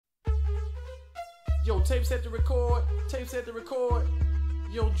Yo, tape set to record. Tape set to record.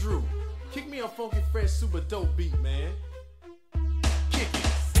 Yo, Drew, kick me a funky, fresh, super dope beat, man. Kick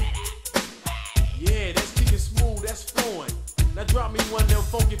it. Yeah, that's kicking smooth, that's flowing. Now drop me one of them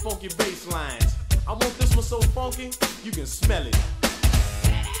funky, funky bass lines. I want this one so funky, you can smell it.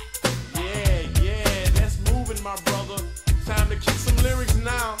 Yeah, that's moving, my brother. Time to kick some lyrics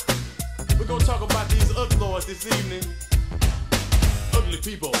now. We're gonna talk about these Ugg-Loids this evening. Ugly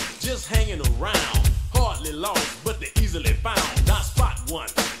people just hanging around, hardly lost, but they're easily found. I spot one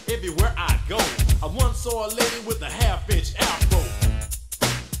everywhere I go. I once saw a lady with a half-inch afro.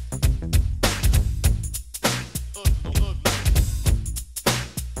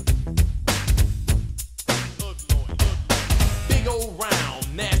 Big old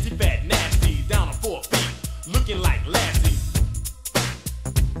round, nasty, fat, nasty, down on 4 feet, looking like Lassie.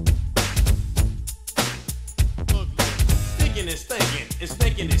 Stinking and stinking, and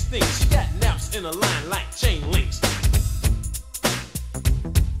stinking and stinks. She got naps in a line like chain links.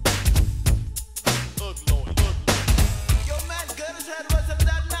 Ugg-Loid. Yo, man, girl's head wasn't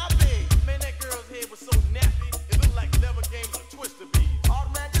that nappy. Man, that girl's head was so nappy, it looked like leather games of twister beads. Oh,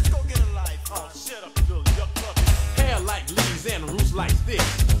 man, just go get a life. Oh, shut up, you little yuck puppy. Hair like leaves and roots like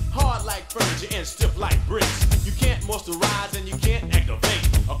sticks. Hard like furniture and stiff like bricks. You can't moisturize and you can't activate.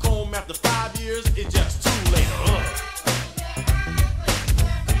 A comb after 5 years, it's just too late.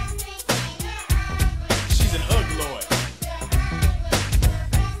 She's an Ugg-Loid.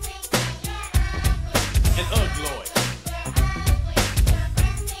 An Ugg-Loid.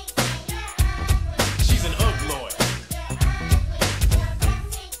 She's an Ugg-Loid.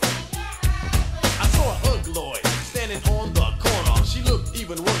 I saw an Ugg-Loid standing on the corner. She looked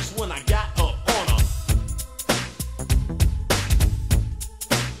even worse when I got up on her.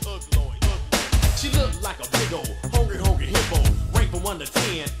 Ugg-Loid. She looked like a big old hungry hippo. Ranked from 1 to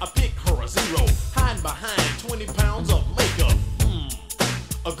 10, I picked her a 0. Hiding behind 20 pounds of makeup.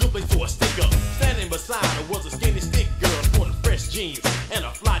 A good place for a sticker. Standing beside her was a skinny stick girl sporting fresh jeans and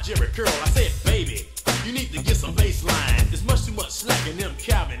a fly Jerry curl. I said, baby, you need to get some baseline. There's much too much slack in them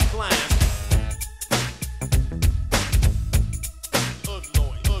Calvin Kleins.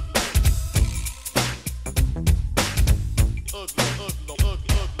 Ugg-Loid, Ugg-Loid. Ugg-Loid, Ugg-Loid,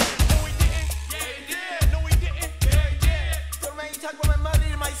 Ugg-Loid. No, we didn't. Yeah, he did. No, we didn't. Yeah. Yo, man, you talk about my mother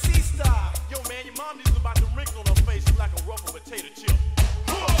and my sister. Yo, man, your mom needs about the wrinkle on her face like a ruffled potato chip.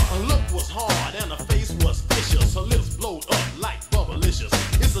 Her look was hard and her face was vicious. Her lips blowed up like bubblicious.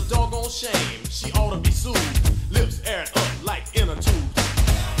 It's a doggone shame, she ought to be sued. Lips aired up like inner tube.